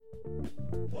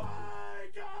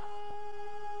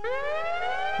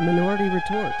Minority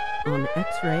Retort on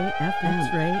X-Ray FM.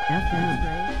 X-Ray FM.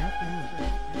 X-Ray FM.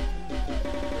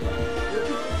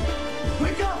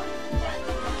 Wake up!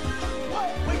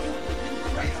 Wake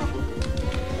up!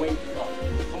 Wake up!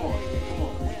 Come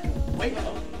on. Wake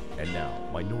up! And now,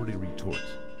 Minority Retort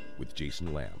with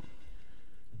Jason Lamb.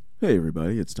 Hey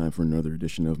everybody, it's time for another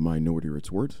edition of Minority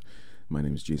Retort. My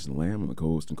name is Jason Lamb. I'm the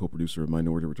co-host and co-producer of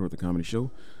Minority Retort, the comedy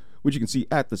show, which you can see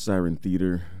at the Siren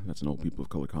Theater. That's an old people of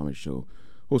color comedy show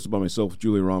hosted by myself,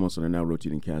 Julia Ramos, and our now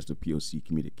rotating cast of POC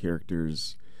comedic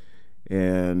characters.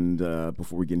 And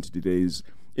before we get into today's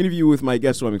interview with my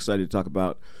guest, who I'm excited to talk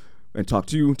about and talk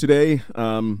to today,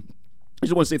 I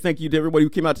just want to say thank you to everybody who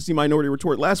came out to see Minority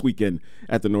Retort last weekend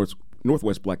at the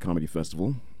Northwest Black Comedy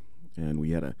Festival. And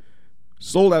we had a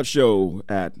sold-out show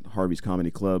at Harvey's Comedy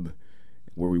Club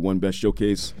where we won Best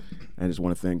Showcase. I just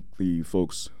want to thank the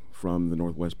folks from the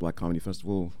Northwest Black Comedy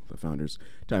Festival, the founders,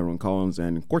 Tyrone Collins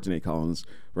and Courtney Collins,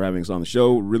 for having us on the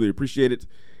show. Really appreciate it.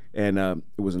 And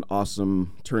it was an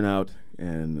awesome turnout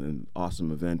and an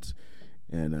awesome event.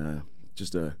 And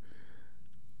just a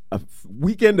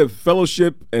weekend of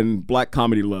fellowship and black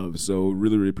comedy love. So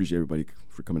really appreciate everybody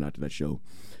for coming out to that show.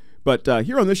 But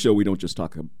here on this show, we don't just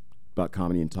talk about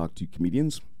comedy and talk to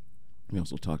comedians. We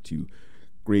also talk to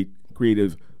great,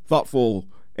 creative, thoughtful,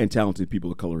 and talented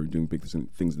people of color doing big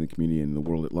things in the community and in the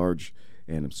world at large.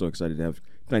 And I'm so excited to have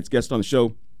tonight's guest on the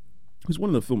show, who's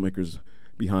one of the filmmakers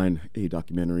behind a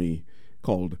documentary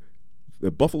called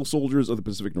The Buffalo Soldiers of the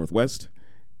Pacific Northwest.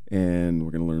 And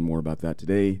we're going to learn more about that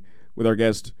today with our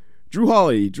guest, Drew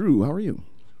Hawley. Drew, how are you?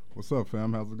 What's up,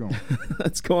 fam? How's it going?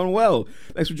 It's going well.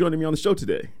 Thanks for joining me on the show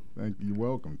today. Thank you. You're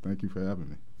welcome. Thank you for having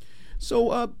me.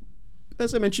 So,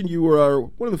 as I mentioned, you are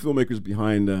one of the filmmakers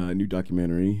behind a new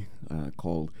documentary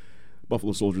called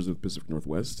Buffalo Soldiers of the Pacific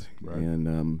Northwest. Right.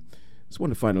 And just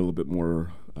wanted to find a little bit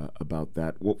more about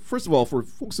that. Well, first of all, for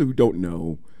folks who don't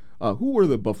know, who were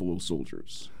the Buffalo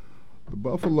Soldiers? The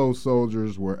Buffalo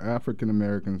Soldiers were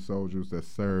African-American soldiers that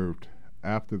served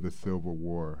after the Civil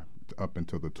War up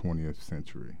until the 20th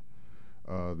century.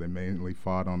 They mainly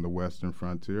fought on the western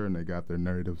frontier, and they got their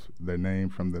name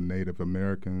from the Native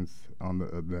Americans on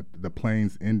the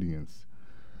Plains Indians.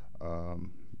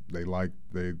 They liked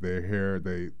their hair.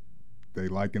 They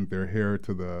likened their hair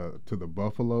to the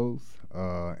buffaloes,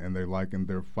 and they likened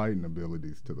their fighting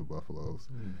abilities to the buffaloes,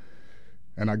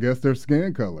 and I guess their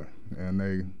skin color. And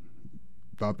they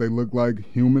thought they looked like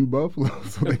human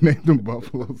buffaloes, so they named them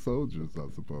Buffalo Soldiers,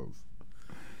 I suppose.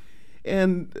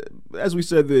 And as we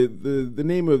said, the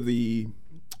name of the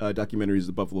documentary is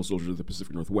The Buffalo Soldiers of the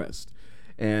Pacific Northwest.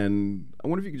 And I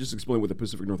wonder if you could just explain what the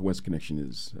Pacific Northwest connection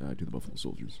is to the Buffalo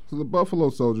Soldiers. So the Buffalo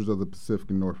Soldiers of the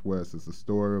Pacific Northwest is the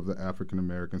story of the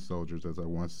African-American soldiers, as I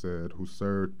once said, who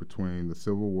served between the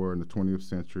Civil War and the 20th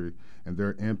century and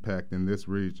their impact in this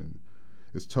region.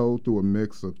 It's told through a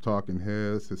mix of talking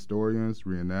heads, historians,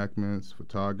 reenactments,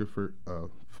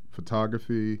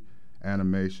 photography,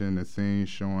 animation, and scenes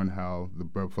showing how the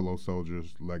Buffalo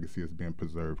Soldiers' legacy is being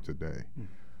preserved today.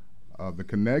 The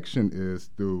connection is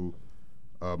through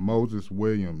Moses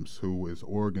Williams, who is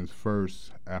Oregon's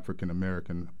first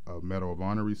African-American Medal of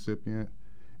Honor recipient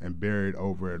and buried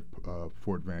over at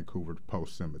Fort Vancouver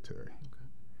Post Cemetery. Okay.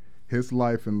 His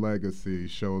life and legacy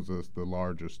shows us the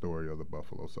larger story of the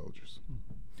Buffalo Soldiers.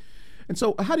 And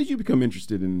so how did you become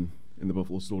interested in the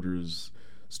Buffalo Soldiers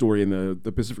story and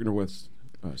the Pacific Northwest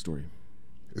story?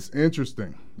 It's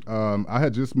interesting. I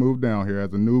had just moved down here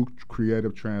as a new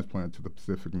creative transplant to the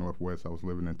Pacific Northwest. I was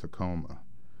living in Tacoma.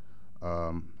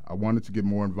 I wanted to get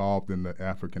more involved in the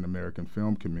African-American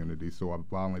film community, so I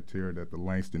volunteered at the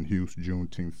Langston Hughes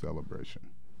Juneteenth celebration.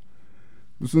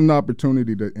 This is an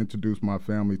opportunity to introduce my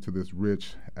family to this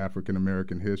rich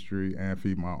African-American history and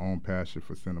feed my own passion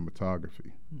for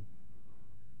cinematography.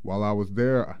 While I was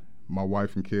there, my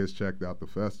wife and kids checked out the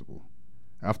festival.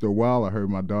 After a while, I heard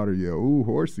my daughter yell, "Ooh,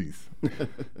 horsies."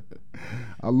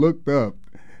 I looked up,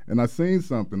 and I seen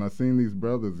something. I seen these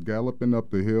brothers galloping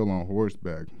up the hill on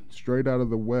horseback, straight out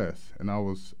of the West, and I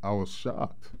was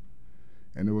shocked.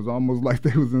 And it was almost like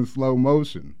they was in slow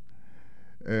motion.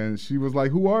 And she was like,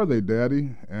 "Who are they,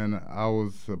 Daddy?" And I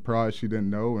was surprised she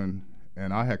didn't know, and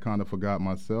I had kind of forgot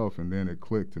myself, and then it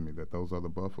clicked to me that those are the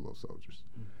Buffalo Soldiers.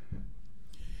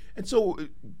 And so,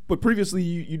 but previously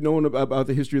you'd known about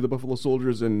the history of the Buffalo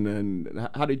Soldiers, and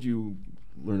how did you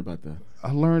learn about that?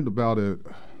 I learned about it,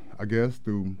 I guess,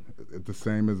 through the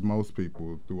same as most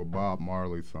people, through a Bob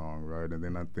Marley song, right? And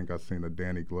then I think I seen a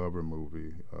Danny Glover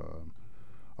movie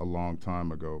a long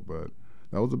time ago. But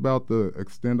that was about the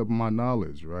extent of my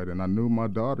knowledge, right? And I knew my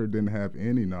daughter didn't have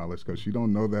any knowledge because she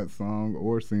don't know that song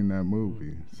or seen that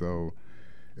movie. So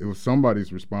it was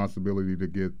somebody's responsibility to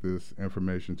get this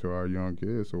information to our young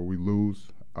kids, or we lose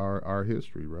our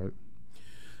history, right?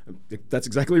 That's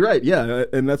exactly right. Yeah,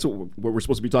 and that's what we're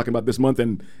supposed to be talking about this month,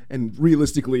 and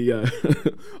realistically,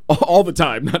 all the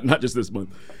time, not just this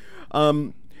month.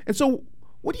 And so,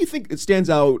 what do you think stands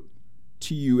out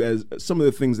to you as some of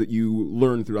the things that you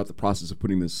learned throughout the process of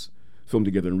putting this film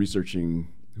together and researching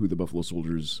who the Buffalo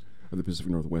Soldiers of the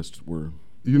Pacific Northwest were?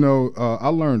 You know, I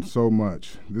learned so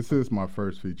much. This is my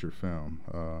first feature film.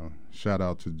 Shout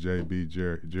out to JB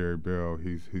Jerry Bell.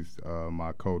 He's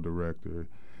my co-director.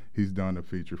 He's done a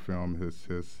feature film.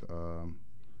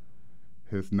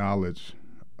 His knowledge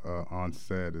on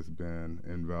set has been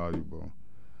invaluable.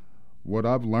 What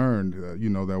I've learned,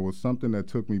 that was something that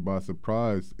took me by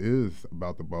surprise, is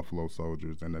about the Buffalo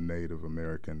Soldiers and the Native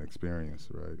American experience,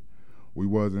 right?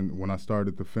 When I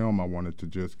started the film, I wanted to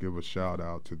just give a shout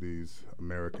out to these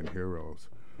American heroes.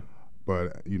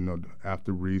 But,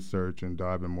 after research and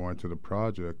diving more into the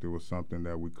project, it was something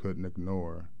that we couldn't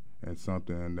ignore, and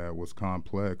something that was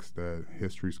complex, that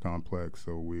history's complex,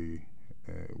 so we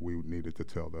needed to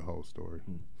tell the whole story.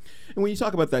 And when you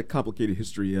talk about that complicated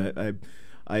history,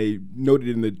 I noted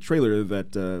in the trailer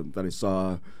that I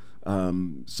saw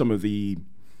some of the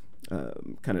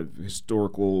kind of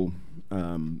historical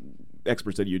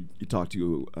experts that you talked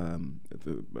to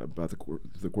about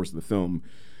the course of the film.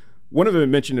 One of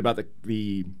them mentioned about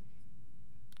the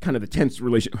kind of the tense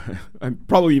relation,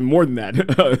 probably even more than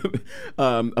that,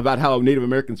 about how Native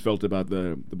Americans felt about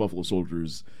the Buffalo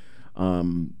Soldiers. How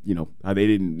they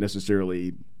didn't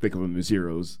necessarily think of them as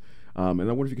heroes. And I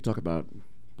wonder if you could talk about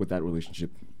what that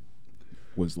relationship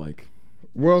was like.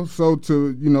 Well, so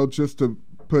just to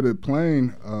put it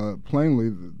plainly,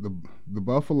 the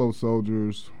Buffalo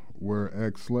Soldiers were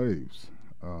ex-slaves.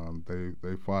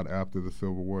 They fought after the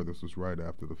Civil War. This was right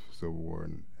after the Civil War.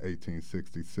 In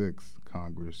 1866,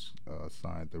 Congress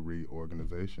signed the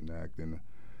Reorganization Act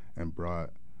and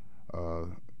brought.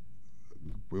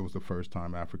 It was the first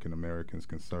time African Americans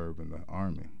can serve in the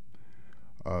Army.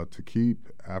 To keep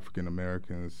African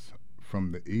Americans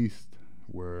from the East,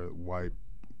 where white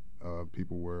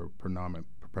people were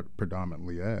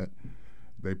predominantly at,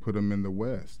 they put them in the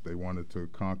West. They wanted to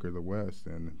conquer the West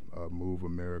and move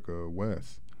America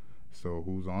west. So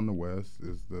who's on the West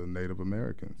is the Native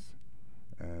Americans.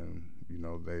 And,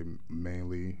 they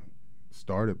mainly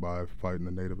started by fighting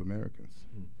the Native Americans.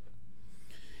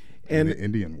 And the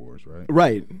Indian Wars, right?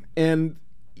 Right. And,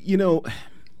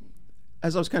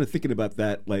 as I was kind of thinking about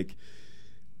that, like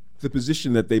the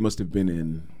position that they must have been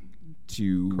in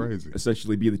to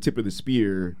essentially be the tip of the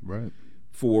spear right.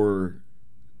 for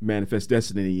Manifest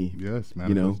Destiny. Yes,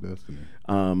 Manifest Destiny.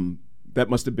 That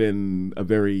must have been a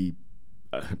very,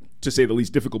 to say the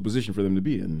least, difficult position for them to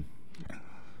be in.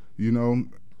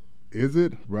 Is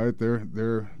it right? They're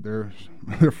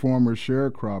former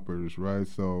sharecroppers, right?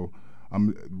 So,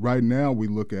 right now we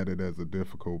look at it as a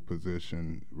difficult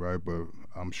position, right? But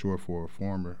I'm sure for a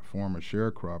former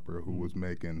sharecropper who was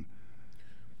making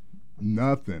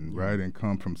nothing, right, and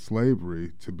come from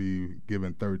slavery to be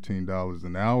given $13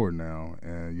 an hour now,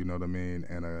 and you know what I mean,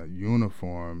 and a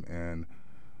uniform, and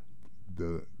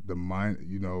the mind,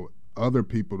 other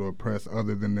people to oppress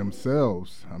other than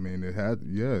themselves. I mean,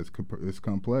 it's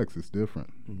complex. It's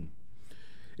different. Mm-hmm.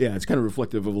 Yeah, it's kind of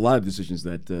reflective of a lot of decisions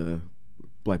that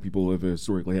Black people have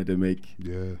historically had to make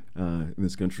in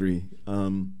this country.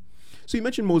 So you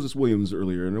mentioned Moses Williams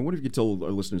earlier, and I wonder if you could tell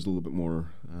our listeners a little bit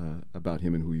more about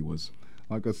him and who he was.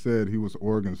 Like I said, he was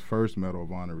Oregon's first Medal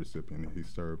of Honor recipient. He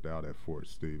served out at Fort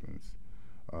Stevens.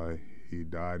 He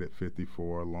died at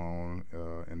 54 alone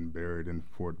and buried in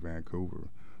Fort Vancouver.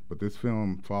 But this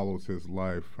film follows his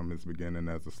life from his beginning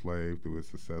as a slave through his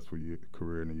successful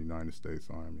career in the United States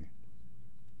Army.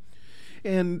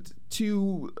 And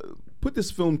to put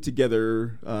this film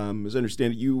together, as I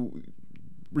understand it, you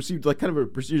received like kind of a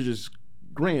prestigious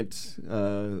grant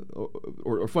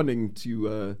or funding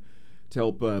to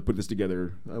help put this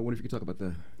together. I wonder if you could talk about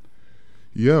that.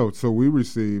 Yeah, so we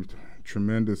received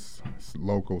tremendous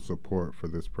local support for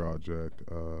this project.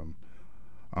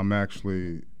 I'm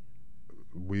actually,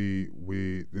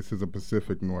 this is a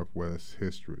Pacific Northwest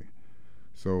history.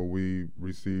 So we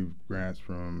received grants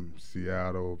from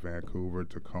Seattle, Vancouver,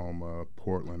 Tacoma,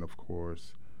 Portland, of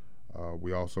course.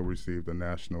 We also received a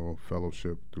national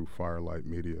fellowship through Firelight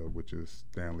Media, which is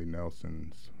Stanley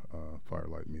Nelson's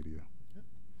Firelight Media.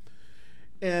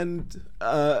 And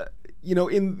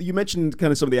you mentioned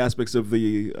kind of some of the aspects of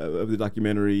the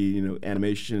documentary,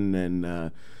 animation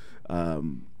and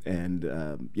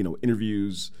and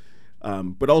interviews,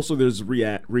 but also there's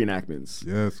reenactments.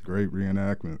 Yes, great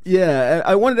reenactments. Yeah,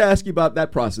 I wanted to ask you about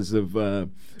that process of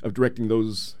directing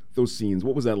those scenes.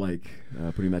 What was that like,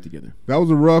 putting that together? That was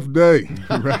a rough day.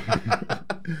 Right?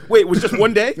 Wait, it was just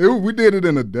one day? We did it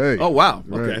in a day. Oh wow!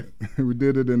 Right? Okay. We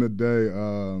did it in a day.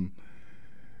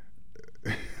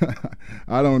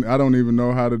 I don't even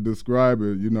know how to describe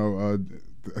it.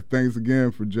 Thanks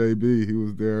again for JB. He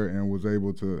was there and was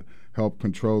able to help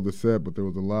control the set, but there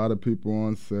was a lot of people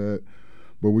on set.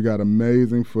 But we got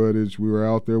amazing footage. We were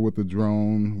out there with the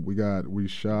drone. We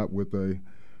shot with a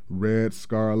Red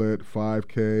Scarlet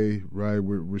 5K. Right,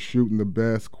 we're shooting the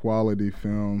best quality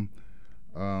film.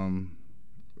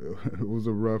 It was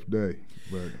a rough day,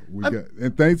 but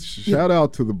shout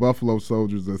out to the Buffalo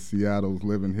Soldiers of Seattle's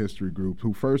Living History Group,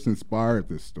 who first inspired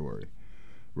this story,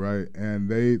 right? And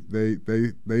they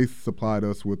supplied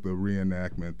us with the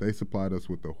reenactment. They supplied us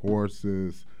with the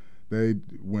horses. They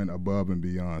went above and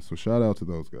beyond. So shout out to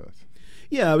those guys.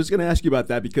 Yeah, I was going to ask you about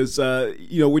that because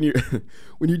when you're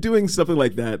when you're doing something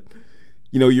like that,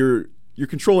 you're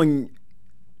controlling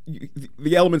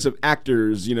the elements of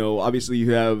actors. Obviously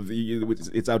you have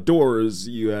it's outdoors.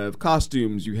 You have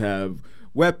costumes. You have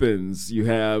weapons. You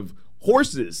have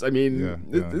horses. I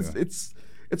mean, it's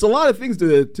a lot of things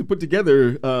to put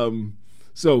together.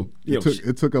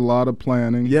 It took a lot of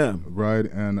planning. Yeah. Right,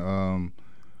 and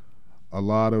a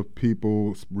lot of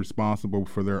people responsible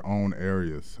for their own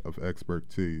areas of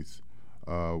expertise.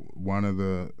 One of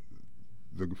the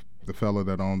fellow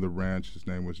that owned the ranch, his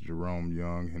name was Jerome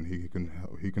Young, and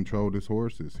he controlled his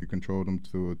horses. He controlled them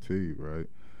to a T, right?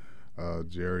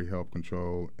 Jerry helped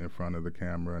control in front of the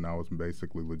camera, and I was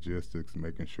basically logistics,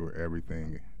 making sure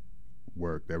everything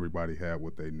worked. Everybody had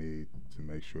what they need to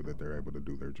make sure that they're able to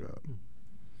do their job.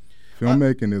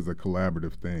 Filmmaking is a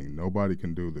collaborative thing. Nobody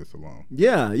can do this alone.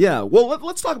 Yeah. Well,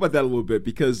 let's talk about that a little bit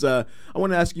because I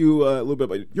want to ask you a little bit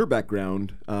about your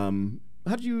background. How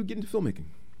did you get into filmmaking?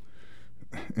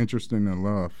 Interesting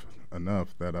enough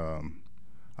that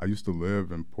I used to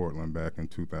live in Portland back in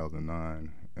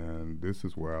 2009, and this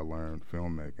is where I learned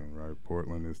filmmaking, right?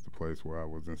 Portland is the place where I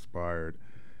was inspired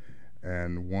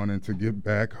and wanting to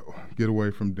get away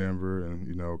from Denver, and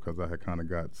because I had kind of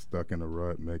got stuck in a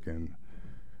rut making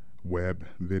web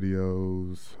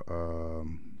videos,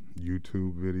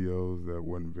 YouTube videos that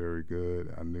wasn't very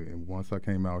good. And once I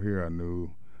came out here,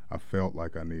 I felt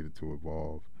like I needed to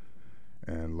evolve.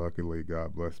 And luckily,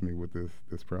 God blessed me with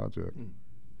this project.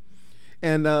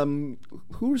 And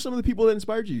who were some of the people that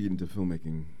inspired you into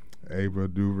filmmaking? Ava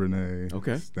DuVernay,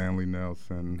 okay. Stanley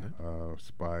Nelson, okay.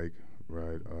 Spike,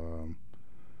 right?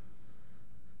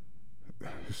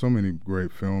 So many great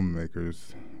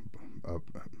filmmakers of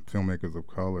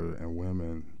color and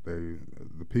women. The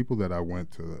people that I went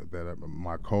to,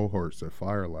 my cohorts at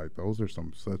Firelight, those are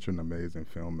such an amazing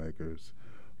filmmakers.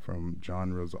 From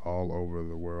genres all over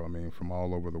the world. From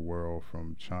all over the world,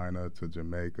 from China to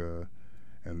Jamaica,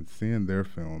 and seeing their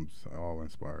films all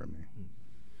inspired me.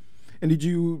 And did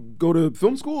you go to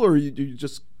film school, or you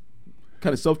just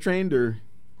kind of self-trained, or?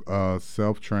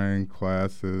 Self-trained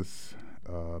classes,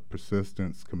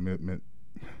 persistence, commitment,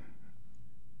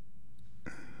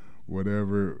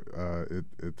 whatever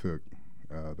it took.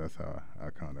 That's how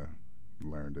I kind of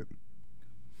learned it.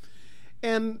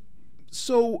 And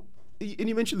so. And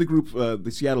you mentioned the group, the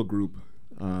Seattle group,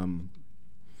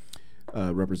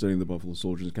 representing the Buffalo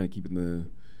Soldiers, kind of keeping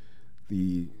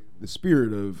the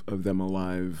spirit of them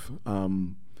alive.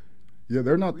 Yeah,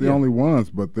 they're not the only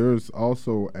ones, but there's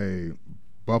also a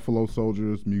Buffalo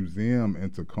Soldiers Museum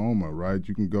in Tacoma, right?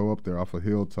 You can go up there off a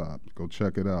hilltop, go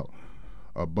check it out.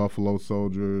 A Buffalo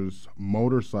Soldiers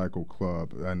Motorcycle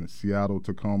Club in Seattle,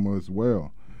 Tacoma as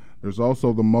well. There's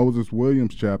also the Moses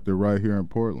Williams chapter right here in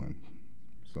Portland.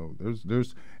 So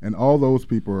there's and all those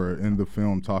people are in the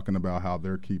film talking about how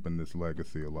they're keeping this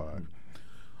legacy alive.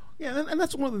 Yeah, and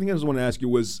that's one of the things I want to ask you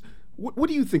was, what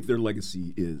do you think their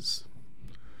legacy is?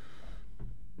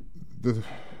 The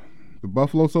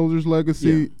Buffalo Soldiers'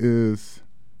 legacy is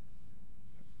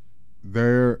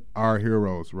they're our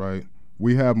heroes, right?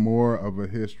 We have more of a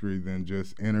history than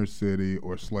just inner city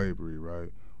or slavery,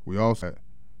 right? We also have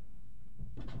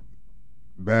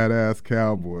badass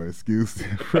cowboys, excuse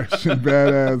the expression,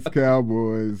 badass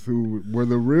cowboys who were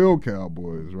the real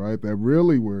cowboys, right? That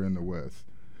really were in the West.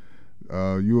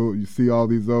 You see all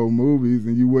these old movies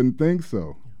and you wouldn't think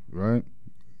so, right?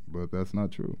 But that's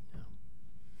not true.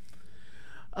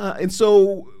 And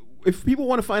so if people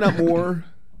want to find out more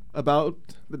about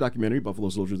the documentary, Buffalo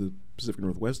Soldiers of the Pacific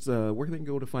Northwest, where can they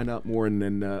go to find out more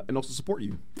and also support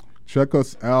you? check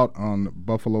us out on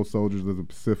Buffalo Soldiers of the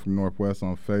Pacific Northwest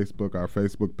on Facebook. Our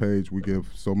Facebook page, we give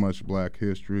so much Black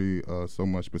history, so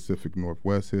much Pacific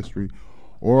Northwest history.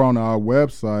 Or on our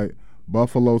website,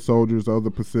 Buffalo Soldiers of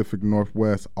the Pacific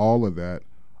Northwest, all of that,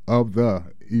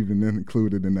 even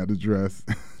included in that address.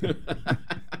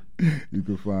 You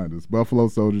can find us, Buffalo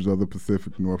Soldiers of the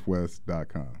Pacific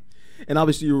Northwest.com. And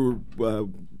obviously you were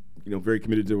very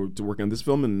committed to working on this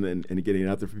film and getting it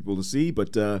out there for people to see.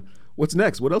 But what's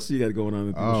next? What else do you got going on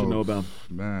that people should know about?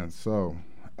 Man, so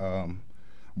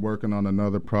working on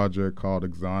another project called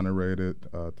Exonerated,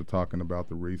 talking about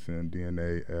the recent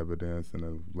DNA evidence and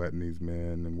of letting these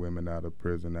men and women out of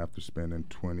prison after spending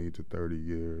 20 to 30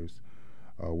 years.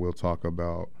 We'll talk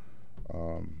about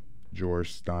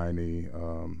George Steiny,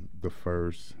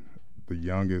 the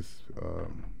youngest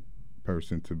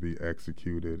person to be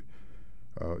executed.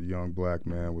 Young black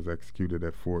man was executed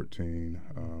at 14.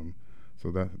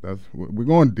 So that's we're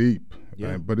going deep,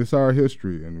 yeah. But it's our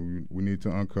history, and we need to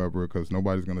uncover it because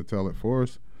nobody's going to tell it for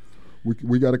us.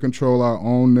 We got to control our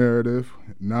own narrative,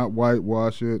 not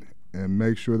whitewash it, and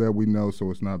make sure that we know so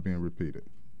it's not being repeated.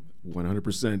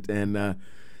 100%. And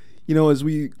as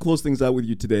we close things out with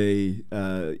you today,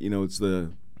 it's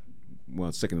the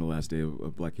second to the last day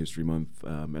of Black History Month,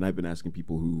 and I've been asking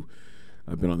people who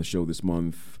have been on the show this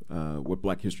month what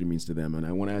Black history means to them, and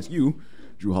I want to ask you,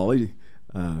 Drew Hawley,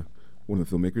 one of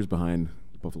the filmmakers behind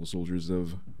Buffalo Soldiers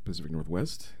of Pacific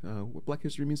Northwest, what Black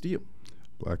history means to you.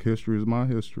 Black history is my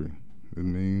history. It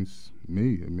means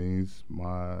me. It means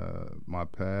my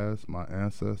past, my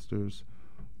ancestors,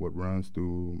 what runs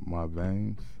through my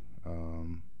veins.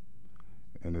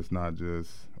 And it's not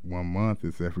just 1 month,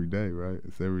 it's every day, right?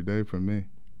 It's every day for me.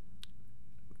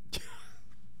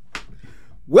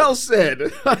 Well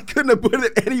said. I couldn't have put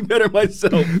it any better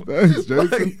myself. Thanks,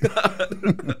 Jason.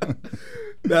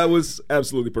 That was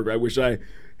absolutely perfect. I wish I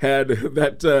had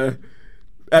that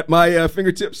at my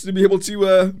fingertips to be able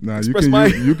to express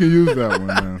you can use that one,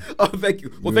 man. Oh, thank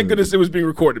you. Well, thank goodness it was being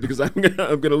recorded because I'm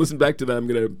gonna listen back to that. I'm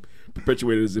gonna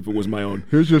perpetuate it as if it was my own.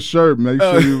 Here's your shirt. Make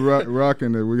sure you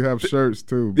rocking it. We have shirts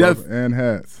too, and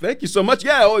hats. Thank you so much.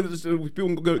 Yeah,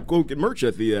 people can go get merch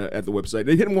at the website.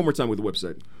 Hit them one more time with the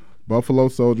website. Buffalo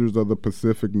Soldiers of the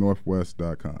Pacific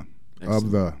Northwest.com.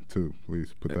 Of the too,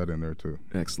 please put that in there too.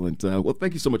 Excellent. Well,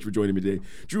 thank you so much for joining me today,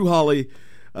 Drew Hawley,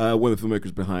 one of the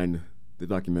filmmakers behind the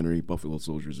documentary Buffalo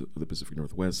Soldiers of the Pacific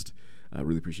Northwest. I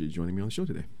really appreciate you joining me on the show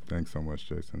today. Thanks so much,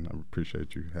 Jason. I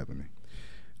appreciate you having me.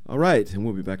 All right, and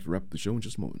we'll be back to wrap up the show in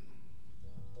just a moment.